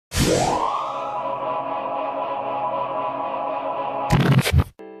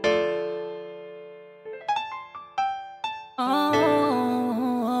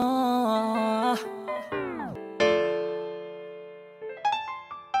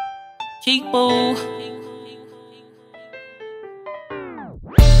Keyboo.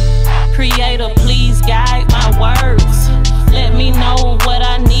 Creator, please guide my words. Let me know what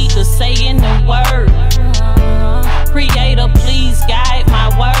I need to say in the word. Creator, please guide my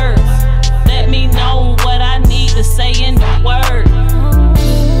words. Let me know what I need to say in the word.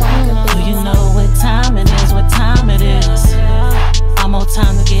 Do you know what time it is? What time it is? Almost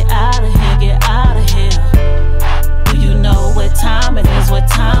time to get out of here, get out of here. Do you know what time it is? What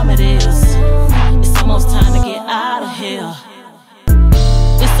time it is? It's almost time to get out of here.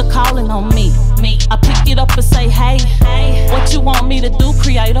 It's a calling on me. I pick it up and say, hey, what you want me to do,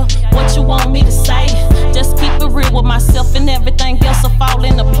 Creator? What you want me to say? Just keep it real with myself and everything else will fall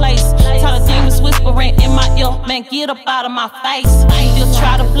into place. Tell the demons whispering in my ear, man, get up out of my face. They'll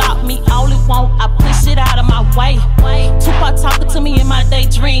try to block me, all it won't, I push it out of my way. Tupac talking to me in my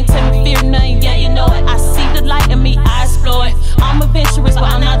daydream, tell me fear nothing, yeah, you know it. I see the light in me, I explore it. I'm adventurous, but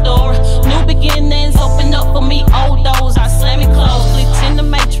I'm outdoor. New beginnings open up for me, old doors, I slam it closed. Glitch in the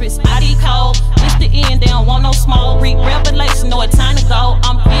matrix, I decode. It's the end, they don't want no smoke. Read revelation, know it's time to go.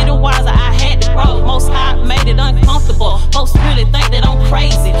 I'm getting wiser, I had to grow. Most high made it uncomfortable. Folks really think that I'm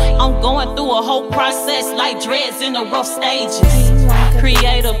crazy. I'm going through a whole process like dreads in the rough stages.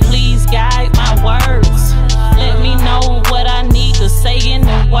 Creator, please guide my words. Let me know what I need to say in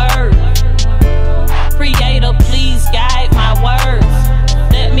the word. Creator, please guide my words.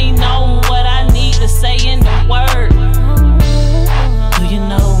 Let me know what I need to say in the word. Do you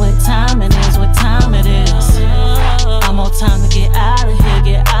know what time it is? What time it is? Almost time to get out of here,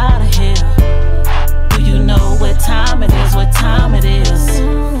 get out of here. Do you know what time it is? What time it is?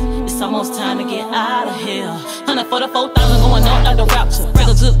 It's almost time to get out of here. 144,000 going up like a rapture. Take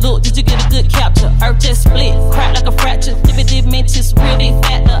a good look, did you get a good capture? Earth just split, crack like a fracture. Different dimensions, really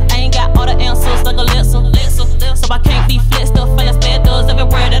factor. I ain't got all the answers like Alexa. So I can't be flexed up fast, bad does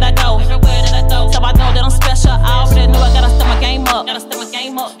everywhere that I go. So I know that I'm special, I already know I gotta step my game up.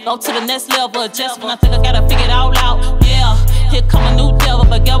 Go to the next level, just when I think I gotta figure it all out. Yeah, here come a new devil,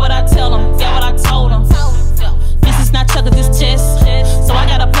 but get what I tell him, get what I told him. This is not checkers, this chess, so I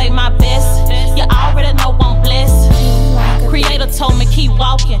gotta play my best. You already know I'm blessed. Creator told me keep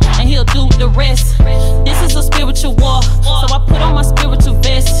walking, and he'll do the rest. This is a spiritual war, so I put on my spiritual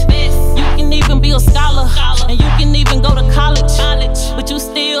vest. You can even be a scholar, and you can even go to college, but you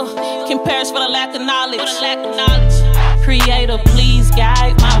still can perish for the lack of knowledge. Creator, please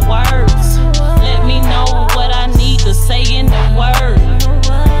guide my words. Let me know what I need to say in the word.